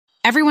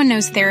Everyone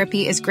knows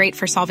therapy is great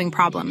for solving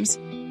problems,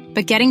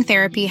 but getting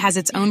therapy has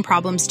its own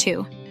problems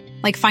too,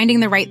 like finding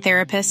the right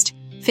therapist,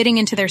 fitting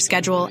into their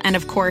schedule, and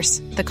of course,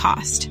 the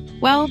cost.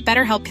 Well,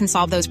 BetterHelp can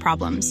solve those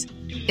problems.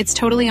 It's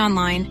totally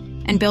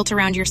online and built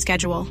around your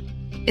schedule.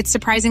 It's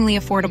surprisingly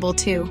affordable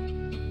too.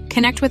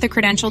 Connect with a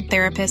credentialed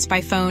therapist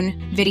by phone,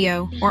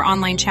 video, or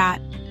online chat,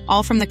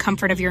 all from the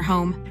comfort of your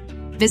home.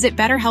 Visit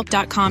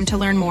BetterHelp.com to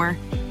learn more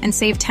and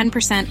save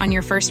 10% on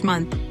your first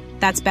month.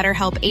 That's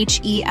BetterHelp,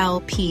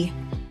 H-E-L-P.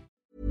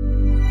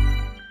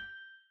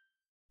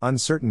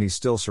 Uncertainty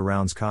still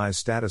surrounds Kai's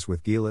status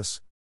with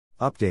Gilas.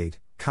 Update: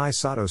 Kai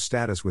Sato's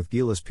status with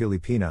Gilas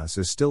Pilipinas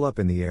is still up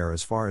in the air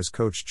as far as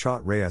coach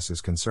Chot Reyes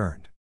is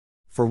concerned.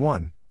 For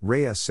one,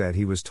 Reyes said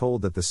he was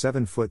told that the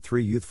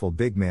 7'3" youthful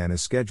big man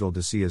is scheduled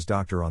to see his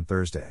doctor on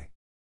Thursday.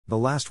 The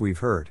last we've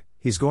heard,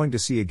 he's going to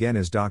see again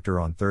his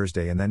doctor on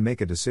Thursday and then make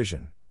a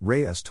decision,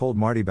 Reyes told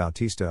Marty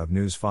Bautista of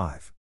News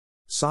 5.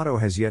 Sato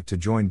has yet to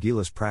join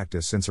Gilas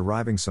practice since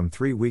arriving some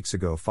 3 weeks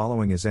ago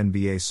following his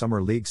NBA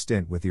Summer League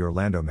stint with the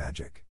Orlando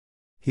Magic.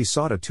 He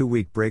sought a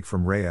 2-week break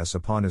from Reyes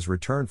upon his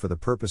return for the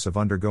purpose of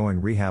undergoing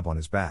rehab on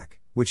his back,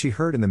 which he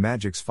hurt in the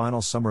Magic's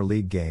final Summer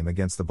League game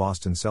against the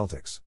Boston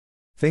Celtics.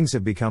 Things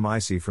have become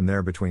icy from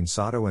there between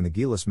Sato and the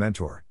Gilas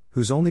mentor,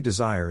 whose only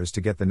desire is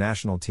to get the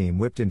national team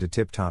whipped into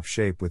tip-top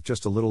shape with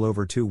just a little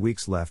over 2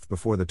 weeks left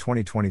before the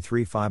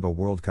 2023 FIBA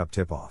World Cup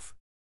tip-off.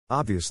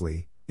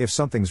 Obviously, if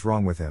something's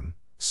wrong with him,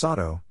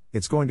 Sato,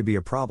 it's going to be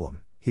a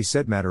problem, he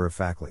said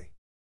matter-of-factly.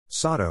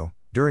 Sato,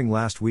 during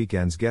last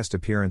weekend's guest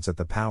appearance at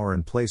the Power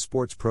and Play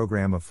sports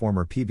program of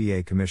former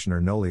PBA Commissioner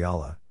Noli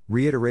Ala,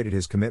 reiterated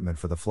his commitment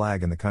for the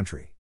flag and the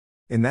country.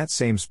 In that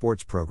same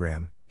sports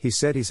program, he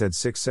said he's had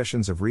 6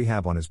 sessions of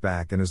rehab on his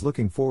back and is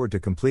looking forward to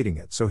completing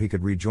it so he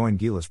could rejoin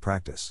Gilas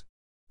practice.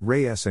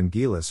 Reyes and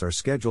Gilas are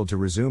scheduled to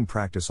resume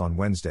practice on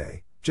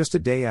Wednesday, just a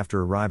day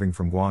after arriving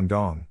from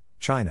Guangdong,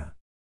 China.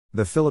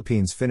 The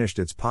Philippines finished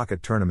its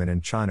pocket tournament in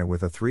China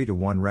with a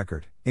 3-1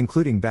 record,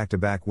 including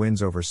back-to-back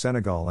wins over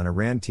Senegal and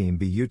Iran. Team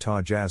B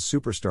Utah Jazz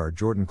superstar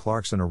Jordan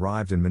Clarkson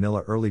arrived in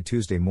Manila early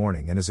Tuesday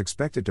morning and is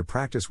expected to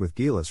practice with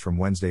Gilas from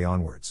Wednesday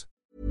onwards.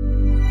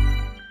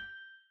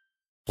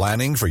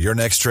 Planning for your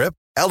next trip?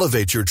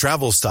 Elevate your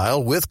travel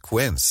style with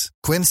Quince.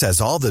 Quince has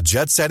all the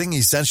jet-setting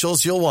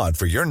essentials you'll want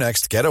for your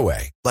next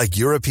getaway, like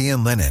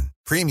European linen,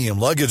 premium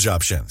luggage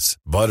options,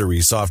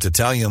 buttery soft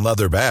Italian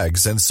leather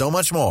bags, and so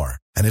much more.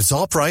 And it's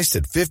all priced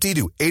at 50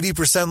 to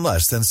 80%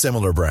 less than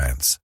similar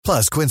brands.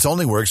 Plus, Quince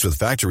only works with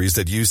factories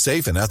that use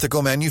safe and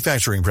ethical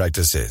manufacturing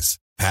practices.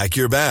 Pack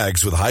your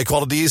bags with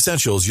high-quality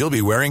essentials you'll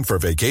be wearing for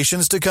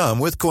vacations to come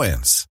with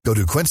Quince. Go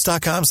to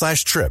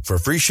quince.com/trip for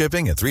free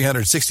shipping and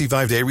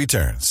 365-day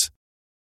returns.